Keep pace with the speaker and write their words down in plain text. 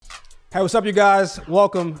Hey, what's up, you guys?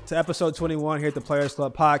 Welcome to episode 21 here at the Players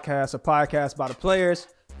Club Podcast, a podcast by the players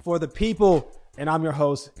for the people. And I'm your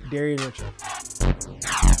host, Darien Nolan.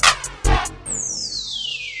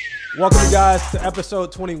 Welcome, you guys, to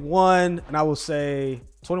episode 21. And I will say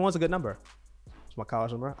 21 is a good number. It's my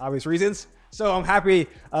college number, obvious reasons. So I'm happy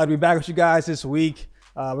to be back with you guys this week.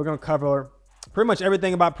 We're going to cover pretty much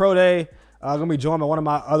everything about Pro Day. I'm going to be joined by one of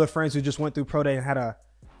my other friends who just went through Pro Day and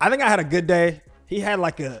I think I had a good day. He had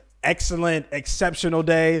like a excellent, exceptional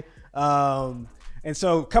day. And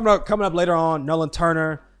so coming up later on, Nolan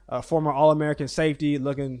Turner, former All-American safety,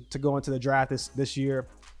 looking to go into the draft this year.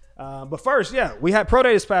 But first, we had Pro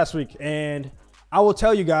Day this past week, and I will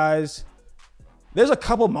tell you guys, there's a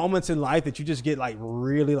couple moments in life that you just get like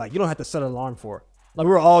really like you don't have to set an alarm for. Like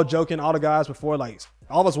we were all joking, all the guys before, like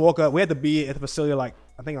all of us woke up. We had to be at the facility like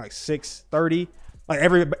I think like 6:30. Like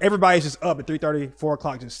everybody's just up at 3:30, 4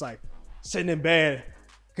 o'clock, just like sitting in bed.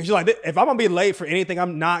 Because you're like, if I'm going to be late for anything,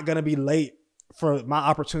 I'm not going to be late for my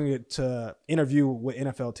opportunity to interview with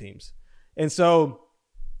NFL teams. And so,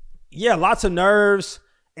 lots of nerves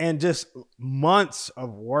and just months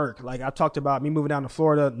of work. Like I talked about me moving down to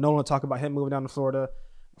Florida. Nolan talked about him moving down to Florida.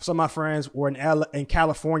 Some of my friends were in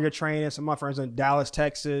California training. Some of my friends in Dallas,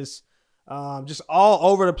 Texas. Just all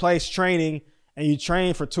over the place training. And you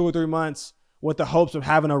train for 2 or 3 months with the hopes of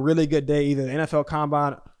having a really good day, either the NFL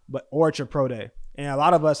Combine or at your Pro Day. And a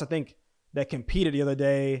lot of us, I think, that competed the other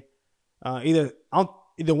day, I think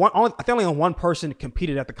only one person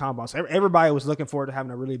competed at the Combine. So everybody was looking forward to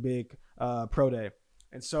having a really big Pro Day.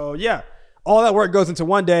 And so, all that work goes into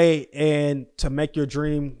one day and to make your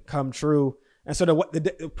dream come true. And so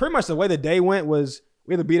pretty much the way the day went was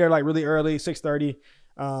we had to be there like really early, 6:30.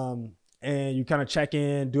 And you kind of check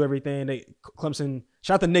in, do everything. Clemson,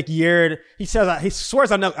 shout out to Nick Yeard. He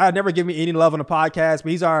swears I'd never give me any love on the podcast,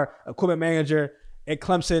 but he's our equipment manager at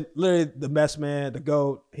Clemson. Literally the best man, the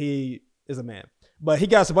GOAT. He is a man. But he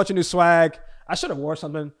got us a bunch of new swag. I should have wore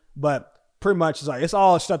something, but pretty much it's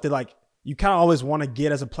all stuff that like you kind of always want to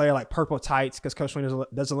get as a player, like purple tights, because Coach Sweeney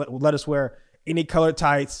doesn't let us wear any colored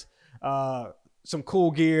tights, some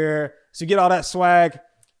cool gear. So you get all that swag.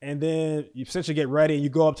 And then you essentially get ready and you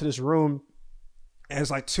go up to this room and it's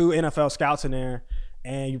like 2 NFL scouts in there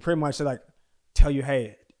and you pretty much tell you,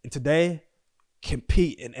 hey, today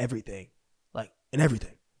compete in everything, like in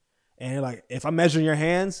everything. And like, if I'm measuring your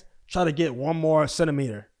hands, try to get 1 more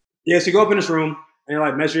centimeter. Yeah. So you go up in this room and you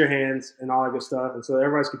like measure your hands and all that good stuff. And so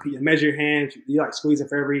everybody's competing, measure your hands. You like squeeze it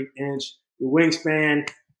for every inch, your wingspan,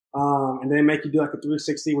 and then make you do like a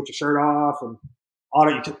 360 with your shirt off and all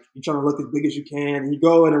that, you're trying to look as big as you can. And you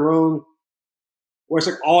go in a room where it's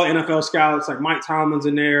like all NFL scouts, like Mike Tomlin's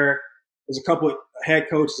in there. There's a couple of head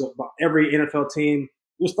coaches of about every NFL team.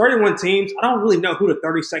 There's 31 teams. I don't really know who the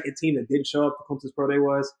 32nd team that didn't show up to Clemson's Pro Day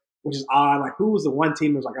was, which is odd. Like, who was the one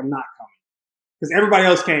team that was like, I'm not coming? Because everybody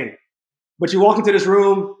else came. But you walk into this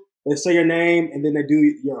room, they say your name, and then they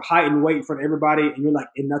do your height and weight in front of everybody, and you're like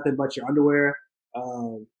in nothing but your underwear.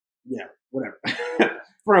 Whatever.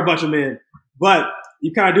 For a bunch of men. But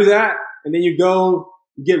you kind of do that, and then you go,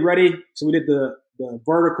 you get ready. So we did the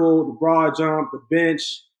vertical, the broad jump, the bench,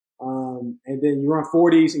 and then you run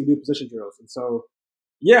 40s and you do position drills. And so,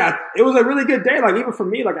 it was a really good day. Like even for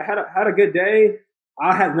me, like I had a good day.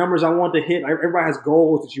 I had numbers I wanted to hit. Like, everybody has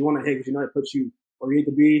goals that you want to hit because you know it puts you where you need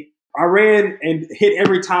to be. I ran and hit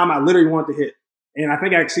every time I literally wanted to hit, and I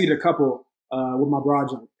think I exceeded a couple with my broad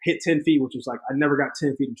jump. Hit 10 feet, which was like I never got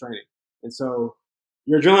 10 feet in training. And so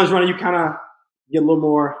your adrenaline's running, you kind of get a little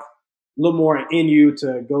more in you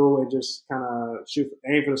to go and just kind of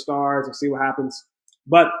aim for the stars and see what happens.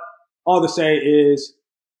 But all to say is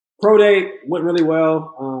Pro Day went really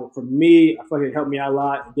well. For me, I feel like it helped me out a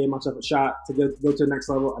lot. It gave myself a shot to go to the next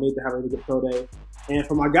level. I need to have a really good Pro Day. And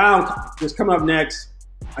for my guy that's coming up next,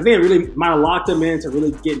 I think it really might have locked him into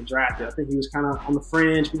really getting drafted. I think he was kind of on the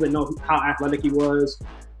fringe. People didn't know how athletic he was.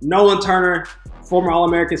 Nolan Turner, former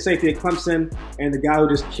All-American safety at Clemson, and the guy who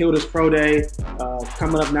just killed his Pro Day,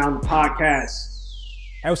 coming up now on the podcast.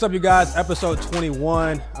 Hey, what's up, you guys? Episode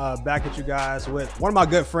 21, back at you guys with one of my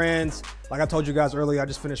good friends. Like I told you guys earlier, I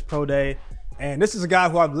just finished Pro Day, and this is a guy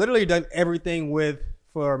who I've literally done everything with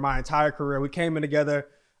for my entire career. We came in together,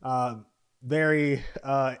 very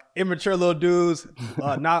immature little dudes,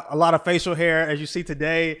 not a lot of facial hair as you see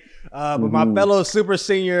today, but my fellow super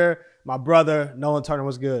senior, my brother, Nolan Turner,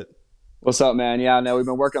 was good. What's up, man? Yeah, I know we've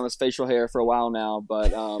been working on this facial hair for a while now,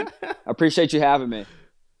 but I appreciate you having me.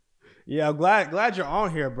 Yeah, I'm glad you're on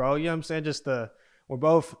here, bro. You know what I'm saying? We're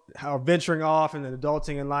both venturing off and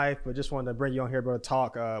adulting in life, but just wanted to bring you on here, bro, to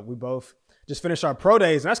talk. We both just finished our pro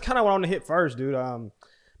days, and that's kind of what I want to hit first, dude.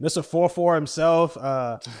 Mr. 4-4 himself,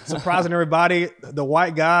 surprising everybody. The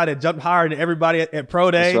white guy that jumped higher than everybody at Pro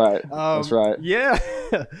Day. That's right. That's right. Yeah.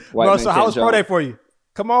 Bro, so how was Pro Day for you?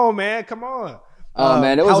 Come on, man. Come on. Oh,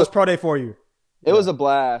 man. How was Pro Day for you? It was a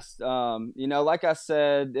blast. Like I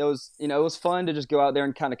said, it was fun to just go out there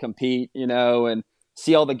and kind of compete, and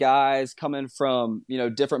see all the guys coming from,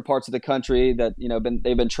 different parts of the country that,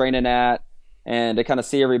 they've been training at, and to kind of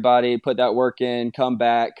see everybody put that work in, come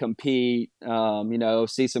back, compete,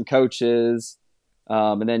 see some coaches,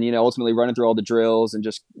 and then, ultimately running through all the drills and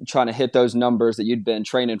just trying to hit those numbers that you'd been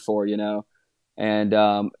training for, and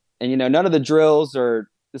none of the drills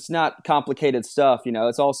it's not complicated stuff,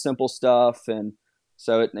 it's all simple stuff. And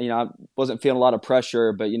so, I wasn't feeling a lot of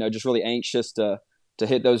pressure, but, just really anxious to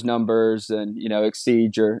hit those numbers and,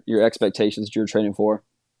 exceed your expectations that you're training for.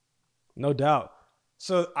 No doubt.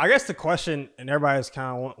 So I guess the question, and everybody's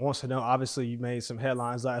kind of wants to know, obviously you made some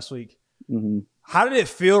headlines last week. Mm-hmm. How did it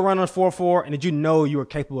feel running 4.4? And did you know you were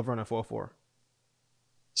capable of running 4.4?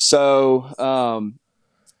 So,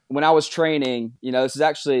 when I was training, this is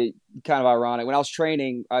actually kind of ironic. When I was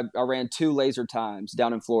training, I ran 2 laser times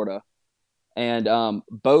down in Florida, and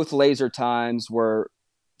both laser times were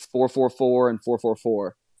 4.44 and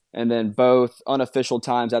 4.44, and then both unofficial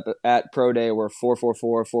times at Pro Day were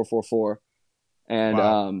 4.44, 4.44, and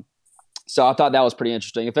wow. So I thought that was pretty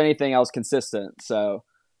interesting. If anything, I was consistent. So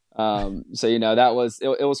that was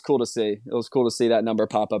it was cool to see. It was cool to see that number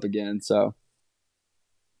pop up again. So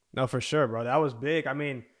no, for sure, bro. That was big. I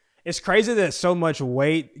mean, it's crazy that so much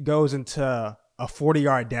weight goes into a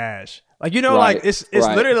 40-yard dash. Like, right. Like it's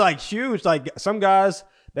right. Literally like huge. Like some guys,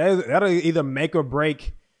 that'll either make or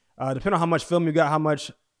break, depending on how much film you got,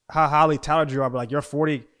 how highly talented you are. But like your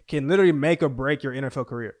 40 can literally make or break your NFL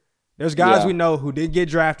career. There's guys we know who didn't get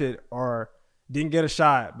drafted or didn't get a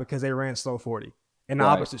shot because they ran slow 40. And the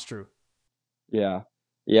opposite is true. Yeah.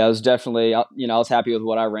 Yeah, it was definitely, I was happy with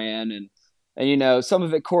what I ran, and some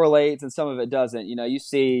of it correlates and some of it doesn't. You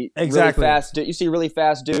see really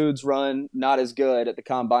fast dudes run not as good at the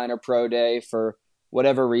combine or pro day for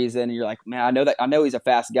whatever reason. And you're like, man, I know he's a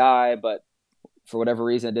fast guy, but for whatever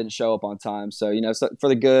reason it didn't show up on time. So, so for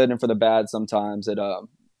the good and for the bad, sometimes it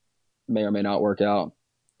may or may not work out.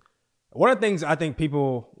 One of the things I think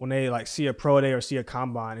people, when they like see a pro day or see a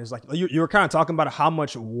combine, is like you were kind of talking about how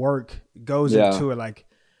much work goes into it. Like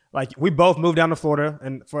we both moved down to Florida,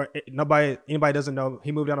 and for anybody doesn't know,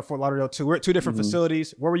 he moved down to Fort Lauderdale too. We're at 2 different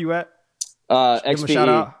facilities. Where were you at? XPE, shout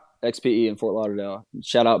out. XPE in Fort Lauderdale.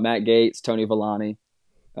 Shout out Matt Gates, Tony Villani.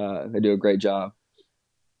 They do a great job.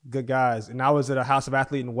 Good guys. And I was at a House of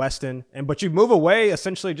Athlete in Weston, but you move away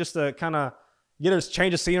essentially just to kind of get us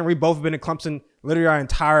change of scenery. We both have been in Clemson literally our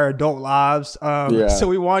entire adult lives. So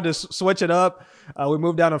we wanted to switch it up. We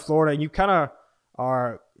moved down to Florida, and you kind of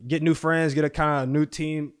are get new friends, get a kind of new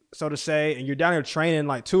team, so to say. And you're down here training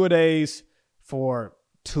like 2-a-days for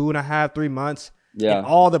 2.5-3 months. Yeah. And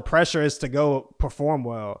all the pressure is to go perform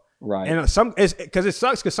well. Right. And because it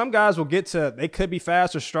sucks because some guys will they could be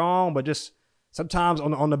fast or strong, but just sometimes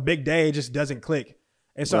on the big day, it just doesn't click.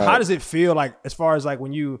 And so how does it feel like, as far as like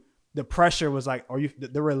when the pressure was like, or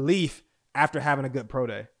the relief after having a good pro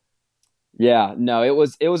day? Yeah, no, it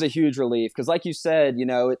was a huge relief. Cause like you said,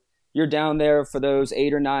 you're down there for those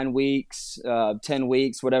 8 or 9 weeks, 10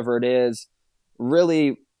 weeks, whatever it is,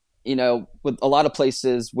 really, with a lot of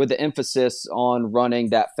places with the emphasis on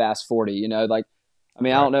running that fast 40, I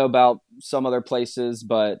don't know about some other places,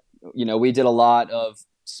 but we did a lot of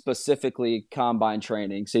specifically combine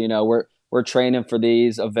training. So, we're training for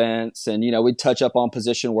these events, and, we touch up on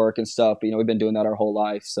position work and stuff. We've been doing that our whole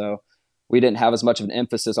life. So we didn't have as much of an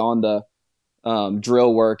emphasis on the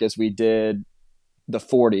drill work as we did the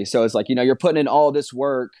 40. So it's like, you're putting in all this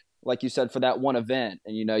work, like you said, for that one event,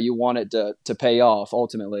 and, you want it to pay off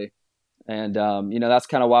ultimately. And, that's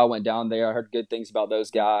kind of why I went down there. I heard good things about those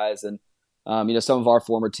guys, and, some of our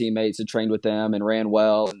former teammates had trained with them and ran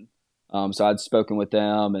well. And so I'd spoken with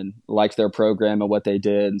them and liked their program and what they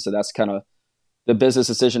did. And so that's kind of the business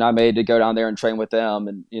decision I made to go down there and train with them.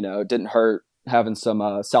 And, it didn't hurt having some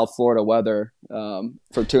South Florida weather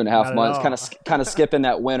for 2.5 months, kind of skipping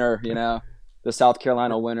that winter, the South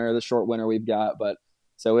Carolina winter, the short winter we've got. But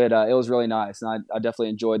so it was really nice. And I definitely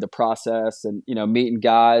enjoyed the process and, meeting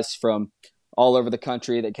guys from all over the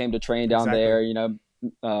country that came to train down there,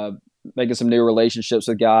 making some new relationships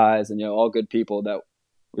with guys and, all good people that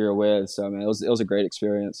we were with. So, man, it was a great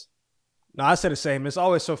experience. No, I said the same. It's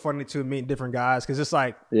always so funny to meet different guys because it's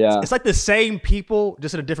like it's like the same people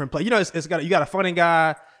just in a different place. You got a funny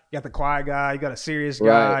guy, you got the quiet guy, you got a serious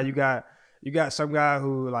guy, you got you got some guy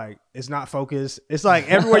who like is not focused. It's like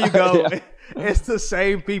everywhere you go, Yeah. it's the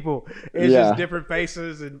same people. It's Yeah. just different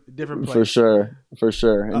faces and different For places.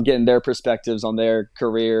 sure. And getting their perspectives on their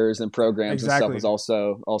careers and programs and stuff Exactly. was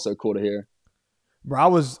also cool to hear. Bro, I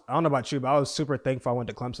don't know about you, but I was super thankful I went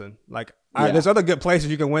to Clemson. Like, Yeah. there's other good places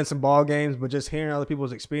you can win some ball games, but just hearing other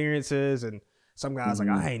people's experiences and some guys like,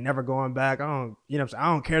 I ain't never going back. I don't, you know what I'm saying?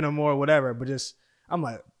 I don't care no more, whatever. But just, I'm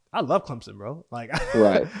like, I love Clemson, bro. Like,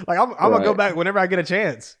 Right. like I'm gonna go back whenever I get a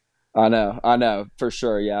chance. I know, for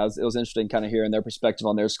sure. Yeah, it was interesting kind of hearing their perspective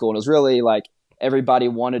on their school. And it was really like everybody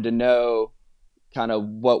wanted to know kind of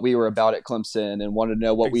what we were about at Clemson and wanted to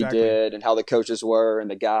know what Exactly. we did and how the coaches were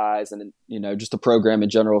and the guys and, you know, just the program in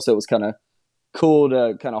general. So it was kind of cool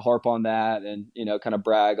to kind of harp on that and, you know, kind of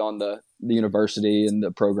brag on the university and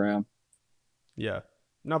the program. Yeah.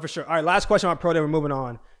 No, for sure. All right, last question about pro day. We're moving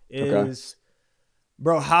on. Is, Okay.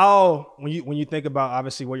 bro, how when you think about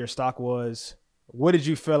obviously what your stock was, what did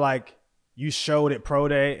you feel like you showed at pro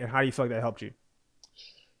day, and how do you feel like that helped you?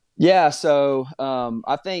 Yeah, so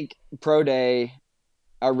I think pro day,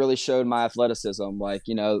 I really showed my athleticism. Like,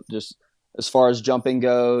 you know, just as far as jumping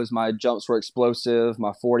goes, my jumps were explosive.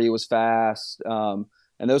 My 40 was fast.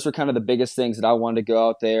 And those were kind of the biggest things that I wanted to go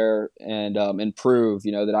out there and improve,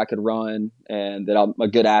 you know, that I could run and that I'm a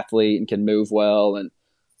good athlete and can move well. And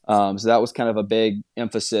so that was kind of a big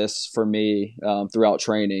emphasis for me throughout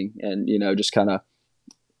training and, you know, just kind of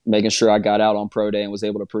making sure I got out on pro day and was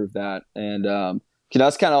able to prove that. And, you know,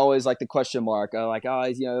 that's kind of always like the question mark. Like, oh,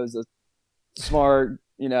 you know, he's a smart,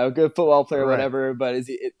 you know, good football player, Right. whatever, but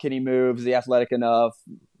can he move? Is he athletic enough?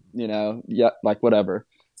 You know, yeah, like whatever.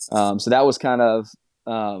 So that was kind of,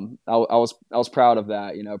 I was proud of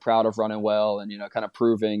that, you know, proud of running well and, you know, kind of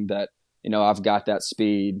proving that, you know, I've got that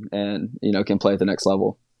speed and, you know, can play at the next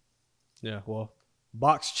level. Yeah, well,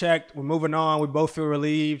 box checked. We're moving on. We both feel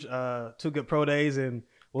relieved. 2 good pro days, and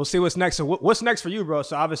we'll see what's next. So what's next for you, bro?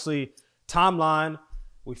 So obviously, timeline,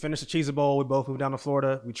 we finished the Cheez-It Bowl. We both moved down to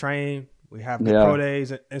Florida. We train. We have good pro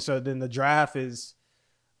days. And so then the draft is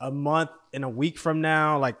a month and a week from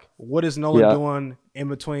now. Like, what is Nolan doing in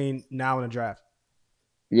between now and the draft?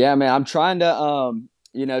 Yeah, man, I'm trying to,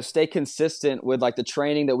 you know, stay consistent with like the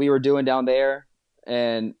training that we were doing down there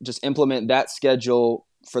and just implement that schedule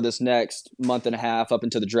for this next month and a half up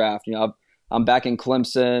into the draft. You know, I'm back in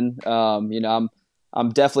Clemson. You know, I'm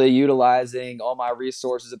definitely utilizing all my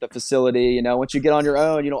resources at the facility. You know, once you get on your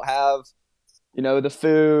own, you don't have, you know, the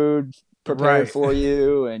food prepared for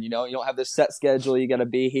you, and you know, you don't have this set schedule. You got to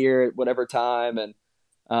be here at whatever time,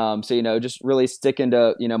 and so you know, just really sticking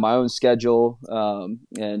to, you know, my own schedule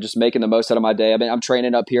and just making the most out of my day. I mean, I'm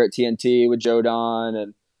training up here at TNT with Joe Don,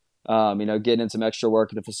 and you know, getting in some extra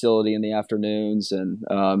work at the facility in the afternoons, and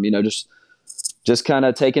you know, just kind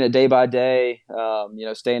of taking it day by day, you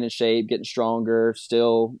know, staying in shape, getting stronger,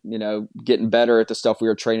 still, you know, getting better at the stuff we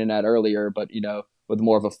were training at earlier, but, you know, with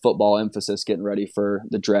more of a football emphasis, getting ready for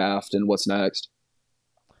the draft and what's next.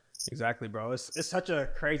 Exactly, bro. It's such a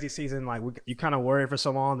crazy season. Like, you kind of worry for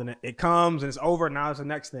so long, then it comes and it's over. And now it's the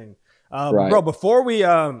next thing. Right. Bro, before we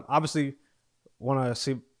obviously want to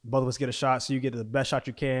see both of us get a shot, so you get the best shot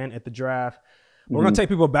you can at the draft. We're going to take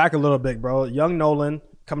people back a little bit, bro. Young Nolan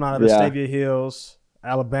coming out of Vestavia Hills,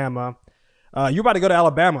 Alabama. You're about to go to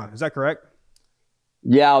Alabama. Is that correct?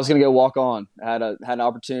 Yeah, I was going to go walk on. I had an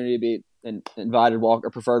opportunity to be an invited walk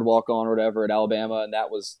or preferred walk on or whatever at Alabama. And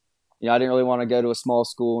that was, you know, I didn't really want to go to a small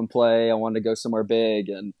school and play. I wanted to go somewhere big,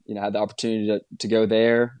 and, you know, I had the opportunity to go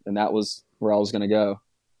there. And that was where I was going to go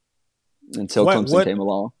until Clemson came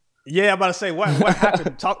along. Yeah, I'm about to say, what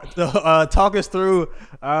happened? Talk us through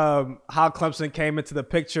how Clemson came into the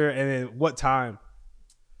picture and then what time.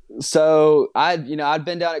 So I'd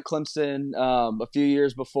been down at Clemson a few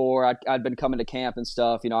years before. I'd been coming to camp and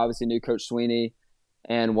stuff. You know, obviously knew Coach Sweeney,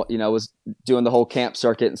 and you know, was doing the whole camp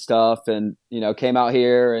circuit and stuff. And you know, came out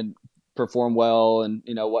here and performed well, and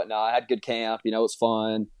you know whatnot. I had good camp. You know, it was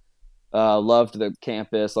fun. Loved the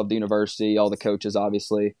campus, loved the university, all the coaches,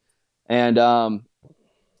 obviously. And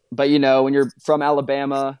but you know, when you're from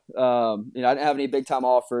Alabama, you know, I didn't have any big time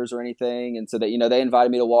offers or anything, and so that, you know, they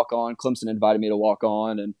invited me to walk on. Clemson invited me to walk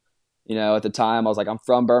on, and you know, at the time I was like, I'm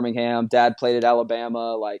from Birmingham. Dad played at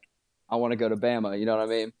Alabama. Like, I want to go to Bama. You know what I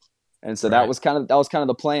mean? And so that was kind of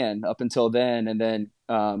the plan up until then. And then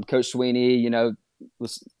Coach Sweeney, you know,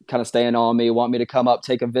 was kind of staying on me, want me to come up,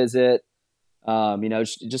 take a visit. You know,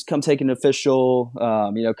 just come take an official.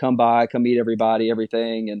 You know, come by, come meet everybody,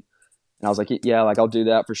 everything. And I was like, yeah, like I'll do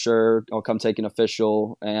that for sure. I'll come take an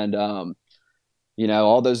official. And you know,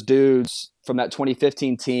 all those dudes from that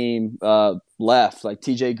 2015 team left, like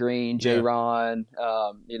TJ Green, J. Ron,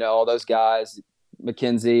 you know, all those guys,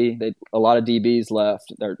 McKenzie. A lot of DBs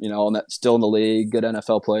left. They're, still in the league, good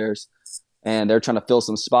NFL players. And they're trying to fill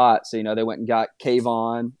some spots. So, they went and got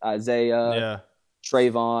Kayvon, Isaiah,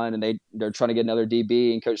 Trayvon, and they're trying to get another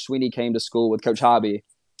DB. And Coach Sweeney came to school with Coach Hobby.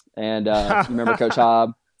 And you remember Coach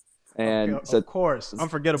Hobb? And of course,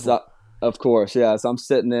 unforgettable. So, of course, yeah. So I'm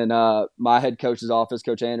sitting in my head coach's office,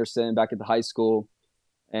 Coach Anderson, back at the high school,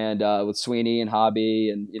 and with Sweeney and Hobby.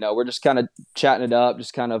 And, we're just kind of chatting it up,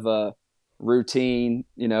 just kind of a routine,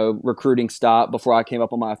 recruiting stop before I came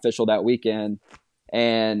up on my official that weekend.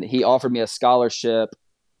 And he offered me a scholarship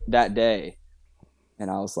that day. And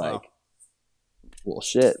I was like, well,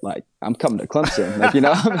 shit, like, I'm coming to Clemson. Like,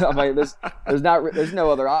 I'm like, there's no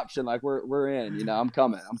other option. Like, we're in, I'm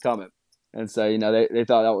coming. And so, they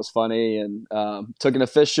thought that was funny, and took an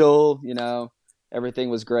official, everything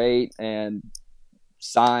was great, and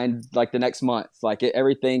signed like the next month. Like,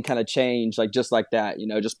 everything kind of changed, like, just like that,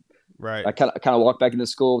 just right. I kind of walked back into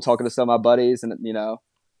school talking to some of my buddies, and,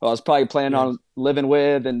 I was probably planning on living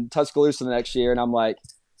with in Tuscaloosa the next year. And I'm like,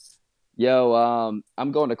 yo,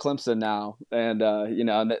 I'm going to Clemson now. And,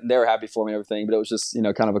 and they were happy for me and everything, but it was just,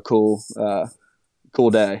 kind of a cool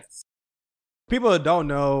day. People that don't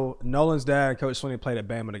know, Nolan's dad and Coach Sweeney played at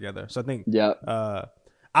Bama together. So I think,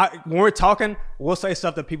 when we're talking, we'll say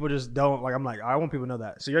stuff that people just don't like. I'm like, I want people to know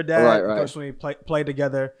that. So your dad and Coach Sweeney played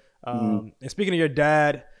together. And speaking of your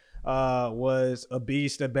dad, was a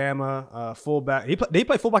beast at Bama, fullback. Did he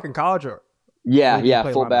play fullback in college or?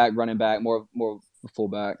 Yeah, fullback, running back, more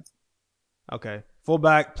fullback. Okay,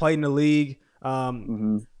 fullback, played in the league.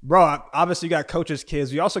 Bro, obviously you got coaches'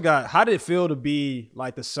 kids. You also got. How did it feel to be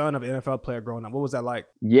like the son of an NFL player growing up? What was that like?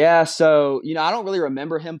 Yeah, so I don't really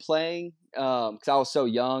remember him playing because I was so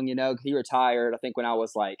young. He retired I think when I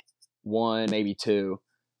was like 1, maybe 2,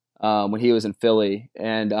 when he was in Philly,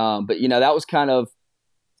 and but that was kind of.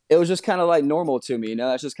 It was just kind of like normal to me,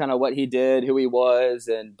 that's just kind of what he did, who he was,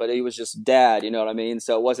 but he was just dad, you know what I mean?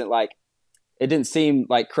 So it wasn't like, it didn't seem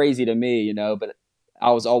like crazy to me, but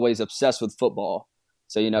I was always obsessed with football.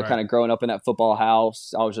 So, kind of growing up in that football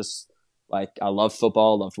house, I was just like, I loved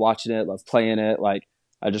football, loved watching it, loved playing it. Like,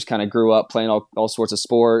 I just kind of grew up playing all sorts of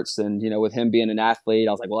sports. And, with him being an athlete,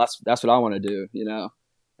 I was like, well, that's what I want to do,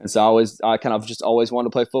 And so I kind of just always wanted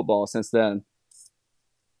to play football since then.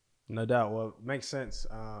 No doubt. Well, it makes sense.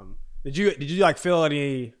 Did you like feel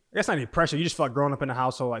any? I guess not any pressure. You just felt like growing up in a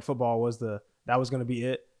household like football was going to be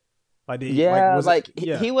it. Like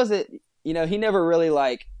he wasn't. He never really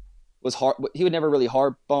like was hard. He would never really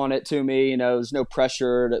harp on it to me. There's no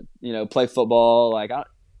pressure to play football. Like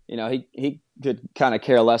he could kind of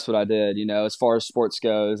care less what I did. As far as sports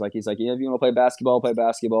goes. Like he's like, if you want to play basketball,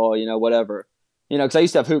 whatever. Because I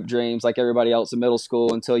used to have hoop dreams like everybody else in middle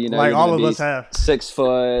school until, like all of us have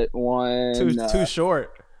 6'1", too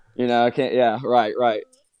short. I can't. Yeah, right.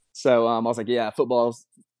 So I was like, yeah, football is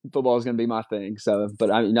going to be my thing. So,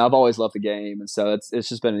 but I've always loved the game, and so it's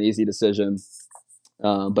just been an easy decision.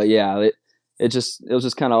 But yeah, it was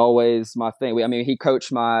just kind of always my thing. He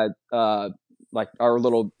coached my like our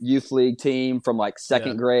little youth league team from like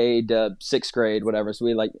second grade to 6th grade, whatever. So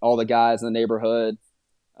we like all the guys in the neighborhood.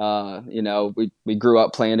 We grew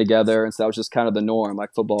up playing together, and so that was just kind of the norm. Like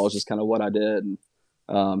football is just kind of what I did,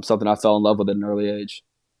 and something I fell in love with at an early age.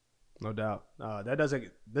 No doubt.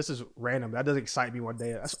 This is random. That does excite me one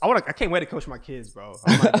day. I can't wait to coach my kids, bro.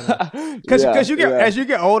 Because as you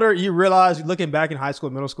get older, you realize looking back in high school,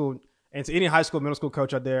 middle school, and to any high school, middle school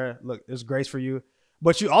coach out there, look, there's grace for you,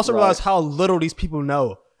 but you also realize how little these people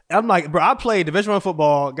know. And I'm like, bro, I played Division I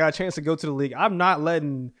football, got a chance to go to the league. I'm not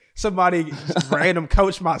letting somebody random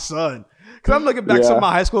coach my son. Because I'm looking back at some of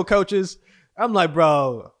my high school coaches. I'm like,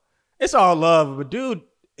 bro, it's all love. But, dude,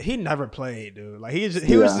 he never played, dude. Like, he was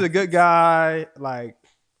just a good guy. Like,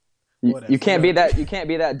 whatever. You can't be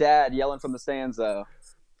that dad yelling from the stands, though.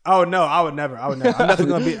 Oh, no, I would never. I'm definitely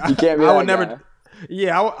going to be. You can't be that guy.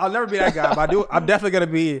 Yeah, I'll never be that guy. But I'm definitely going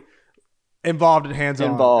to be involved and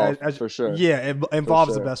hands-on. Involved, for sure. Yeah, involved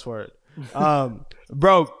is the best word.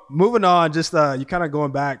 Bro, moving on, just you kind of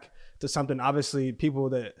going back to something. Obviously, people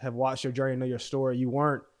that have watched your journey know your story. You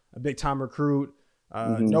weren't a big-time recruit.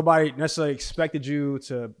 Nobody necessarily expected you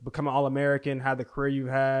to become an All-American, have the career you've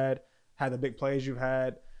had the big plays you've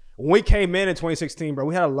had. When we came in 2016, bro,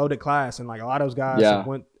 we had a loaded class, and like a lot of those guys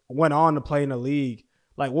went on to play in the league.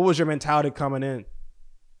 Like, what was your mentality coming in?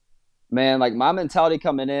 Man, like my mentality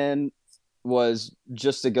coming in was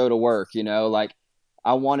just to go to work, like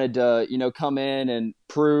I wanted to, come in and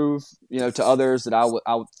prove, to others that I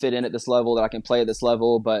would fit in at this level, that I can play at this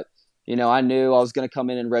level. But, I knew I was going to come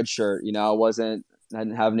in red shirt. I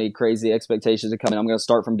didn't have any crazy expectations to come in. I'm going to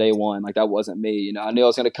start from day one. Like that wasn't me. I knew I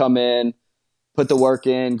was going to come in, put the work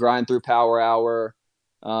in, grind through power hour,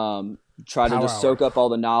 try to just soak up all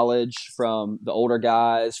the knowledge from the older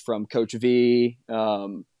guys, from Coach V,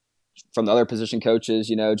 from the other position coaches,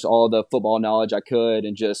 just all the football knowledge I could,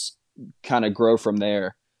 and just kind of grow from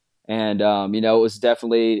there. And, it was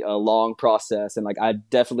definitely a long process. And I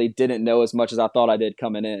definitely didn't know as much as I thought I did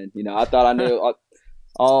coming in. I thought I knew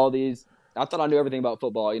I thought I knew everything about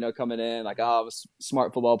football, coming in, I'm a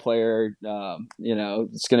smart football player.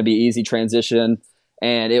 It's going to be easy transition.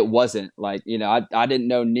 And it wasn't. I didn't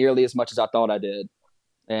know nearly as much as I thought I did.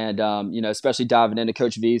 And, especially diving into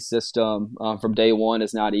Coach V's system from day one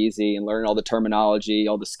is not easy, and learning all the terminology,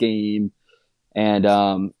 all the scheme,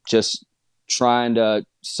 and just trying to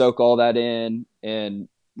soak all that in and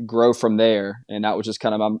grow from there. And that was just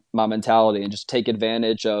kind of my mentality, and just take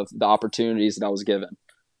advantage of the opportunities that I was given.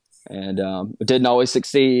 And it didn't always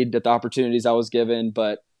succeed at the opportunities I was given,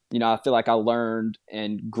 but, I feel like I learned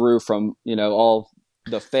and grew from, all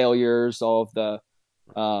the failures, all of the,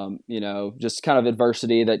 just kind of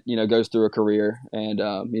adversity that, goes through a career, and,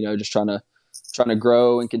 just trying to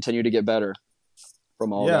grow and continue to get better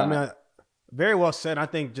from all that. Yeah, I mean, very well said. I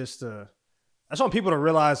think I just want people to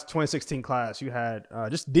realize 2016 class you had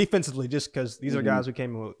just defensively, just because these are guys who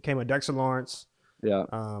came with Dexter Lawrence,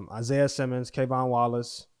 Isaiah Simmons, Kayvon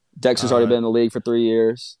Wallace. Dexter's already been in the league for 3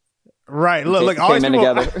 years. Right. Look, all came these in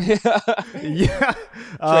people, together. Yeah.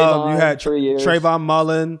 Trayvon, you had 3 years. Trayvon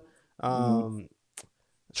Mullen,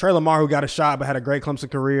 Trey Lamar, who got a shot but had a great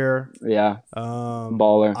Clemson career. Yeah.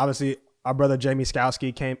 Baller. Obviously, our brother Jamie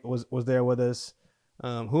Skowski was there with us.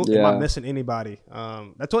 Am I missing anybody?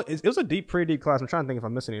 It was a pretty deep class. I'm trying to think if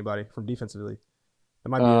I'm missing anybody from defensively. That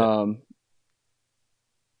might be it.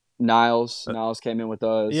 Niles came in with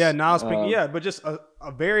us. Yeah, Niles. But just a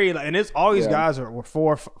very, and it's all these guys were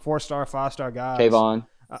 4-star, 5-star guys. Kayvon.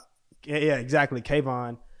 Yeah, exactly.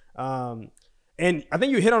 Kayvon. And I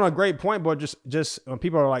think you hit on a great point, but just when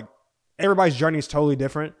people are like, everybody's journey is totally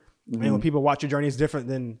different. Mm-hmm. And when people watch your journey, it's different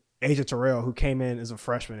than Asia Terrell, who came in as a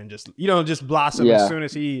freshman and just blossomed as soon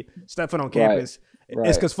as he stepped foot on campus. Right.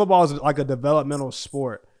 It's because football is like a developmental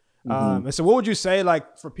sport. Mm-hmm. And so what would you say,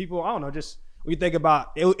 for people, I don't know, just when you think about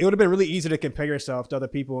it would have been really easy to compare yourself to other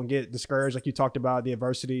people and get discouraged, like you talked about the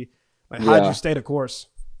adversity. How did you stay the course?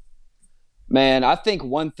 Man, I think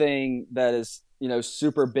one thing that is,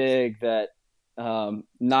 super big that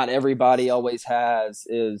not everybody always has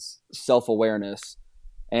is self-awareness.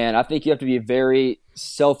 And I think you have to be very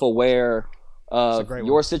self-aware of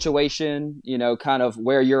your situation, kind of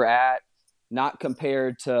where you're at, not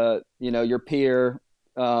compared to, your peer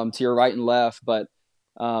to your right and left, but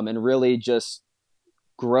and really just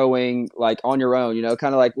growing on your own,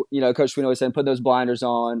 kind of like, Coach Sweeney always said, put those blinders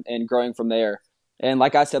on and growing from there. And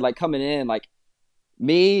like I said, coming in,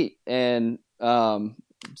 me and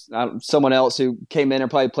someone else who came in and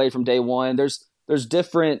probably played from day one, there's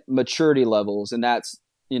different maturity levels, and that's,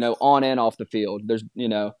 on and off the field. There's,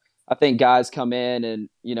 I think guys come in and,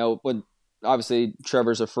 when obviously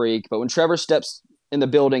Trevor's a freak, but when Trevor steps in the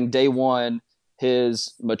building day one,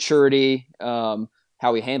 his maturity, how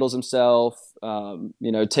he handles himself,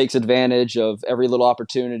 takes advantage of every little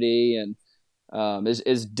opportunity, and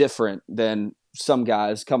is different than some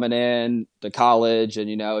guys coming in to college, and,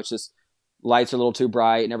 it's just lights are a little too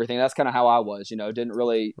bright and everything. That's kind of how I was, didn't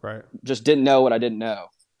really, just didn't know what I didn't know.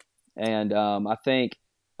 And I think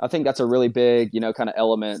that's a really big, kind of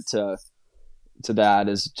element to that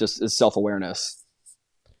is self-awareness.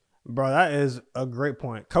 Bro, that is a great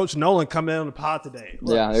point. Coach Nolan coming in on the pod today.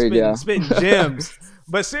 Look, there you go. Spitting gems.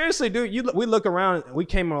 But seriously, dude, we look around. We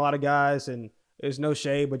came with a lot of guys, and there's no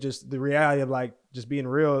shade, but just the reality of just being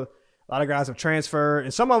real. A lot of guys have transferred,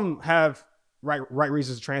 and some of them have right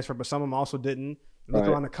reasons to transfer, but some of them also didn't. Look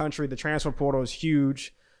around the country, the transfer portal is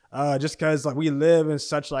huge. Just because we live in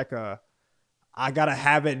such a I gotta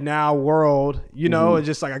have it now world, It's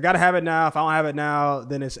just I gotta have it now. If I don't have it now,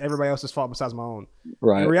 then it's everybody else's fault besides my own.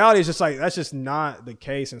 Right. And reality is just that's just not the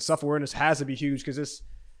case. And self-awareness has to be huge, because it's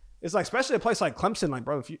especially a place like Clemson,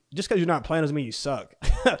 bro, just because you're not playing doesn't mean you suck.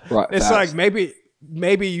 Right. It's fast.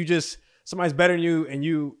 Maybe you just, somebody's better than you, and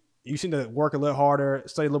you seem to work a little harder,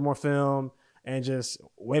 study a little more film, and just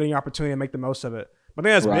wait on your opportunity and make the most of it. But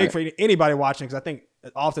I think that's big for anybody watching, because I think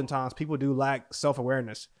oftentimes people do lack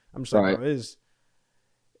self-awareness. I'm just bro,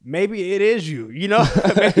 maybe it is you,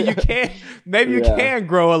 maybe you can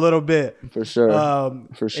grow a little bit. For sure.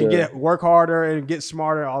 And work harder and get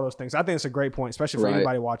smarter, all those things. I think it's a great point, especially for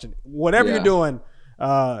anybody watching. Whatever you're doing,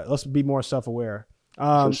 let's be more self-aware.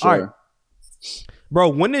 For sure. All right. Bro,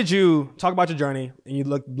 when did you talk about your journey and you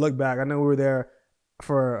look back? I know we were there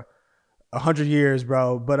for 100 years,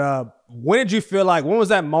 bro, but when did you feel when was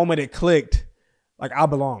that moment it clicked Like I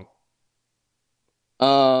belong.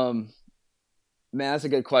 Man, that's a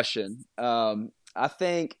good question. I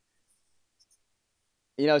think,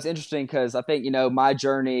 it's interesting because I think, my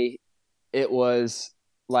journey, it was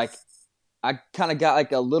like I kind of got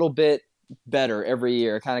like a little bit better every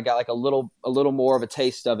year. Kind of got like a little more of a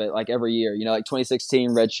taste of it like every year. Like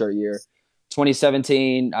 2016 redshirt year,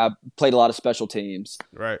 2017 I played a lot of special teams.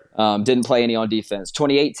 Right. Didn't play any on defense.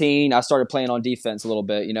 2018 I started playing on defense a little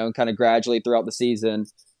bit. And kind of gradually throughout the season.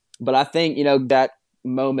 But I think that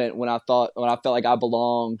moment when I felt like I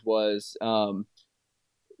belonged was I'll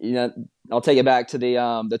take it back to the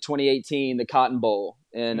 2018 the Cotton Bowl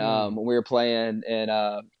and when we were playing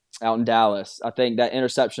out in Dallas. I think that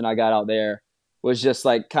interception I got out there was just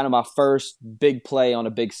like kind of my first big play on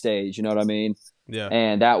a big stage. You know what I mean? Yeah.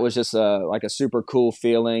 And that was just like a super cool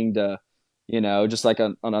feeling to, just like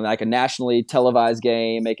on a nationally televised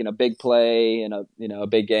game, making a big play and a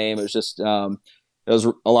big game. It was just it was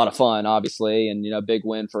a lot of fun, obviously, and a big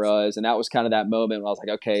win for us. And that was kind of that moment when I was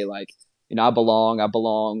like, okay, like I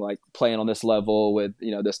belong, like playing on this level with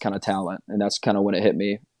this kind of talent. And that's kind of when it hit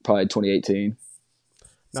me, probably 2018.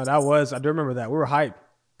 No, I do remember that. We were hyped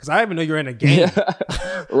because I didn't even know you were in a game.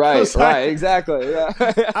 Right, exactly. Yeah.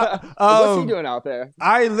 What's he doing out there?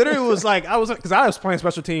 I literally was like, because I was playing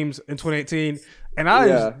special teams in 2018, and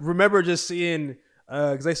I remember just seeing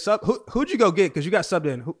because they sub. Who'd you go get? Because you got subbed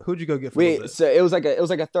in. Who'd you go get? So it was like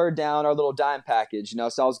a third down, our little dime package.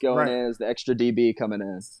 So I was going in as the extra DB coming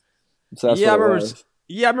in. So that's what it was.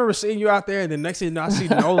 I remember seeing you out there, and the next thing you know, I see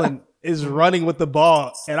Nolan is running with the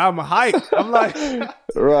ball, and I'm hyped. I'm like,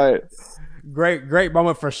 right. Great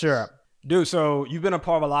moment for sure, dude. So you've been a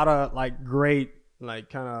part of a lot of like great, like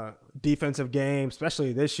kind of defensive games,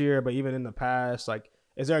 especially this year, but even in the past. Like,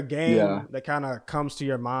 is there a game that kind of comes to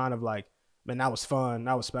your mind of like, man, that was fun,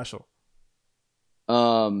 that was special?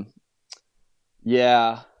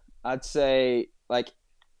 Yeah, I'd say like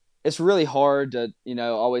it's really hard to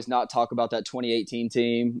always not talk about that 2018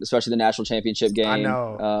 team, especially the national championship game. I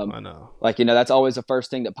know. Like that's always the first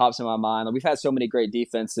thing that pops in my mind. Like, we've had so many great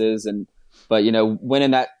defenses, but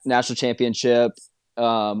winning that national championship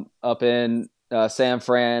up in San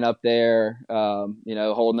Fran up there,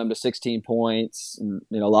 holding them to 16 points, and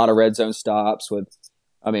a lot of red zone stops.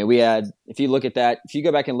 We had, if you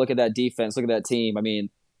go back and look at that defense, look at that team.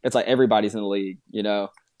 It's like everybody's in the league.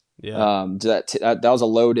 Yeah. That was a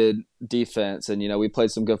loaded defense, and we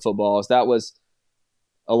played some good footballs. That was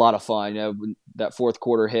a lot of fun. When that fourth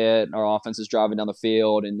quarter hit, our offense is driving down the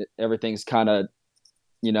field, and everything's kind of,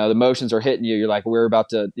 the motions are hitting you. You're like, we're about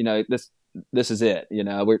to, this is it.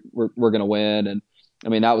 We're gonna win,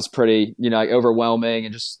 and that was pretty, like overwhelming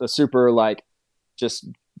and just a super like just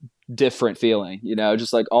different feeling.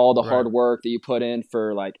 Just like all the hard work that you put in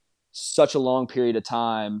for like such a long period of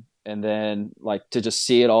time. And then like to just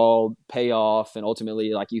see it all pay off, and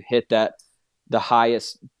ultimately like you hit the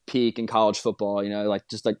highest peak in college football, like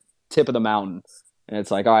just like tip of the mountain. And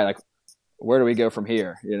it's like, all right, like where do we go from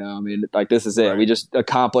here? Like this is it. Right. We just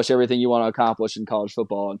accomplish everything you want to accomplish in college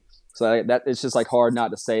football. And so that it's just like hard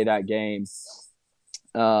not to say that game.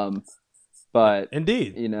 But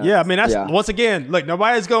indeed, that's once again, look,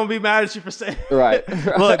 nobody's gonna be mad at you for saying right.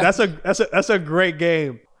 Look, that's a great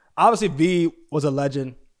game. Obviously, V was a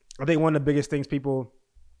legend. I think one of the biggest things people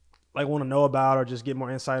like want to know about or just get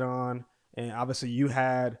more insight on, and obviously you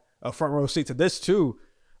had a front row seat to this too.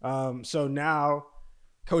 So now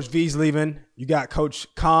Coach V's leaving. You got Coach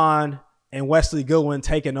Khan and Wesley Goodwin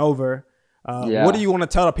taking over. What do you want to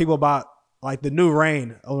tell the people about like the new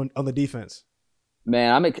reign on the defense?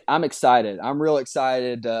 Man, I'm excited. I'm real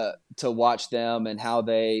excited to watch them and how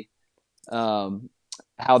they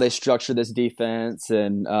structure this defense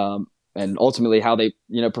and ultimately how they,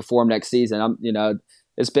 perform next season.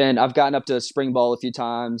 I've gotten up to spring ball a few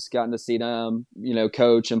times, gotten to see them,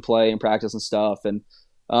 coach and play and practice and stuff. And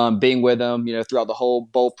being with them, throughout the whole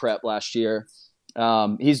bowl prep last year,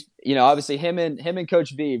 he's, obviously him and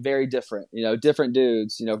Coach V, very different, different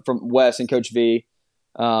dudes, from Wes and Coach V,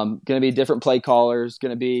 going to be different play callers, going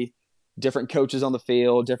to be different coaches on the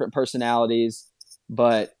field, different personalities,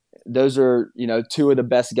 but those are, two of the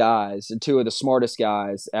best guys and two of the smartest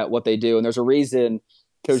guys at what they do. And there's a reason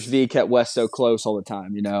Coach V kept Wes so close all the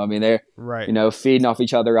time. They're right. Feeding off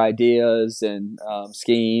each other ideas and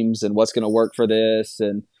schemes and what's going to work for this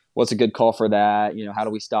and what's a good call for that. How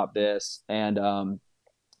do we stop this? And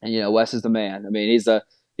Wes is the man. He's a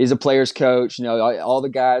player's coach. All the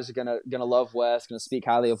guys are gonna love Wes, gonna speak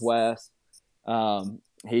highly of Wes.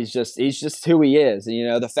 He's just who he is.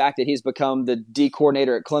 And, the fact that he's become the D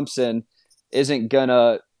coordinator at Clemson isn't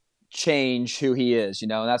gonna change who he is,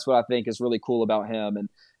 and that's what I think is really cool about him. And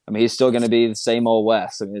I mean, he's still going to be the same old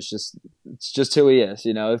Wes. I mean, it's just who he is.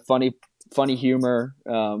 You know, funny humor,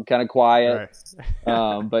 kind of quiet,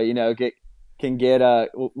 Right. but you know,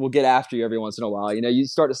 we'll get after you every once in a while. You know, you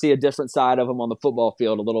start to see a different side of him on the football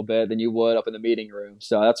field a little bit than you would up in the meeting room.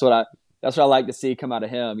 So that's what I like to see come out of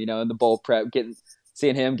him. You know, in the bowl prep,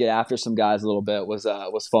 seeing him get after some guys a little bit was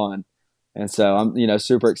fun. And so I'm, you know,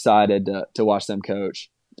 super excited to watch them coach.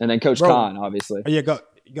 And then Coach Khan, obviously. Yeah, go,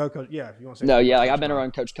 Coach. Yeah, if you want to say. No, yeah, like I've been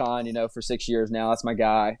around Coach Khan, you know, for 6 years now. That's my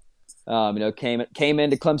guy. You know, came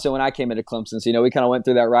into Clemson when I came into Clemson. So, you know, we kind of went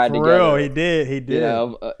through that ride together. For real, he did.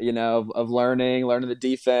 You know, of learning the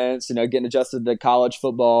defense, you know, getting adjusted to college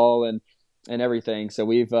football and everything. So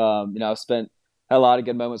we've, you know, had a lot of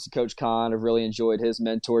good moments with Coach Khan. I've really enjoyed his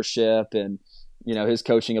mentorship and, you know, his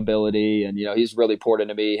coaching ability, and, you know, he's really poured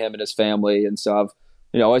into me, him and his family. And so I've,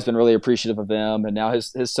 you know, always been really appreciative of him. And now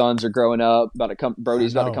his sons are growing up,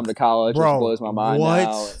 Brody's about to come to college, which blows my mind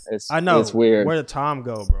now. I know. It's weird. Where did Tom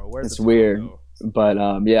go, bro? It's weird. But,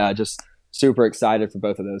 yeah, just super excited for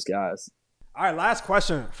both of those guys. All right, last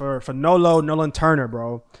question for Nolan Turner,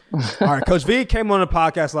 bro. All right, Coach V came on the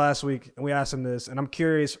podcast last week, and we asked him this, and I'm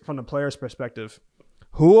curious from the player's perspective,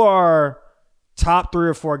 who are top 3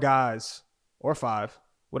 or 4 guys, or 5,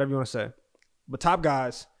 whatever you want to say, but top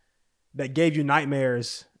guys that gave you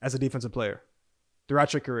nightmares as a defensive player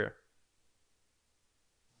throughout your career?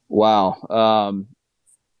 Wow.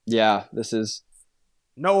 Yeah, this is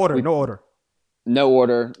no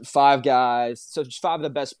order. 5 guys. So just 5 of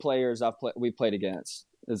the best players we played against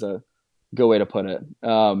is a good way to put it.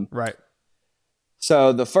 Right.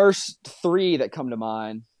 So the first 3 that come to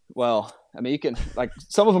mind, well, I mean, you can, like,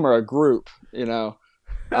 some of them are a group, you know.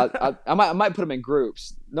 I might put them in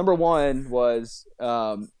groups. Number 1 was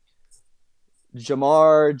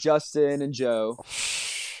Jamar, Justin, and Joe.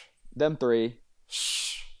 Them 3.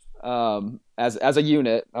 As a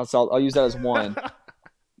unit. I'll use that as one.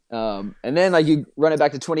 And then, like, you run it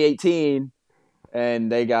back to 2018, and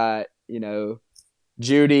they got, you know,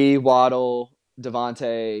 Judy, Waddle,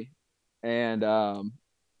 Devontae, and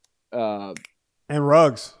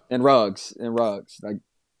Ruggs. Like,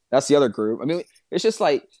 that's the other group. I mean, it's just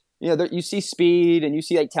like, you know, you see speed and you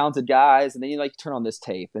see, like, talented guys, and then you, like, turn on this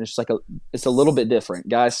tape, and it's just like it's a little bit different.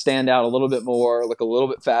 Guys stand out a little bit more, look a little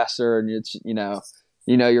bit faster, and it's, you know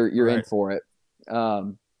you're right. in for it.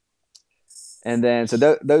 And then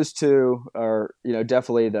so those 2 are, you know,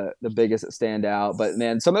 definitely the biggest that stand out. But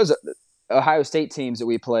man, some of those Ohio State teams that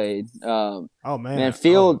we played,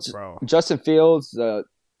 Fields, Justin Fields, a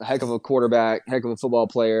heck of a quarterback, heck of a football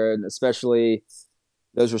player, and especially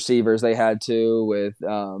those receivers they had too with,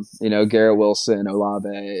 you know, Garrett Wilson,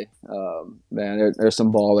 Olave. Man, there's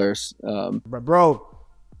some ballers. Bro,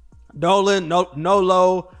 Nolan,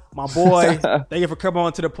 Nolo, my boy, thank you for coming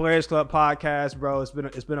on to the Players Club podcast, bro.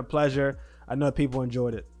 It's been a pleasure. I know people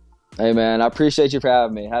enjoyed it. Hey, man, I appreciate you for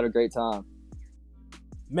having me. Had a great time.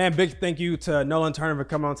 Man, big thank you to Nolan Turner for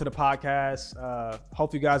coming on to the podcast.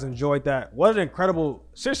 Hope you guys enjoyed that. What an incredible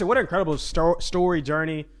story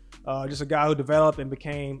journey. Just a guy who developed and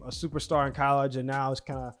became a superstar in college, and now is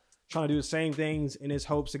kind of trying to do the same things in his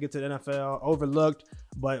hopes to get to the NFL. Overlooked,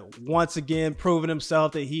 but once again proving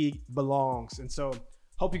himself that he belongs. And so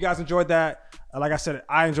hope you guys enjoyed that. Like I said,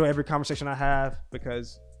 I enjoy every conversation I have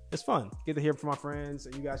because it's fun. Get to hear from my friends,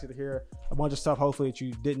 and you guys get to hear a bunch of stuff hopefully that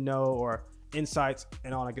you didn't know, or insights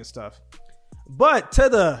and all that good stuff. But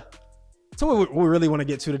to what we really want to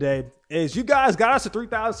get to today is you guys got us to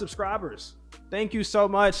 3,000 subscribers. Thank you so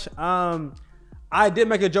much. I did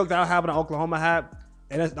make a joke that I have an Oklahoma hat,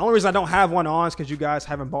 and the only reason I don't have one on is because you guys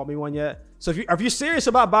haven't bought me one yet. So if you're serious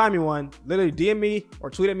about buying me one, literally DM me or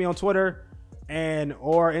tweet at me on Twitter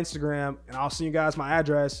or Instagram, and I'll send you guys my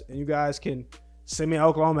address, and you guys can send me an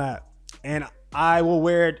Oklahoma hat, and I will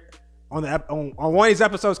wear it on one of these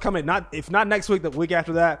episodes coming. If not next week, the week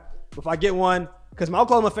after that. If I get one, because my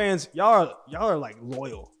Oklahoma fans, y'all are like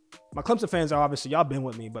loyal. My Clemson fans are obviously, y'all been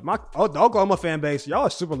with me, but the Oklahoma fan base, y'all are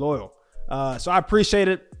super loyal. So I appreciate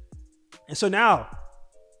it. And so now,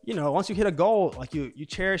 you know, once you hit a goal, like you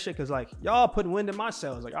cherish it, because like y'all putting wind in my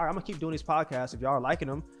sails. Like, all right, I'm gonna keep doing these podcasts if y'all are liking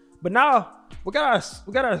them. But now we got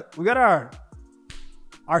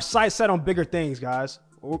our sights set on bigger things, guys.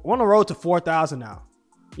 We're on the road to 4,000 now.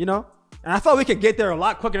 You know, and I thought we could get there a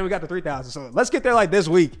lot quicker than we got to 3,000. So let's get there like this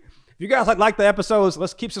week. If you guys like the episodes,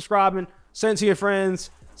 let's keep subscribing. Send it to your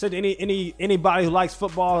friends. Send it to anybody who likes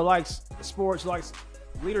football, who likes sports, who likes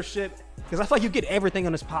leadership. Because I feel like you get everything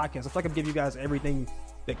on this podcast. I feel like I'm giving you guys everything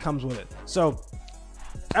that comes with it. So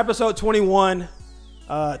episode 21.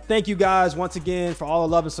 Thank you guys once again for all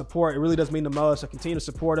the love and support. It really does mean the most. So continue to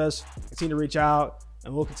support us. Continue to reach out.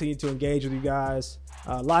 and we'll continue to engage with you guys.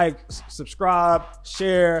 Subscribe,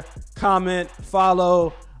 share, comment,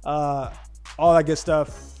 follow, all that good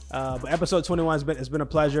stuff. But episode 21 has been a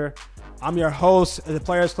pleasure. I'm your host of the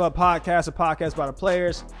Players Club Podcast, a podcast about the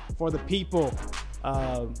players for the people.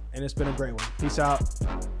 And it's been a great one. Peace out.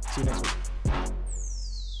 See you next week.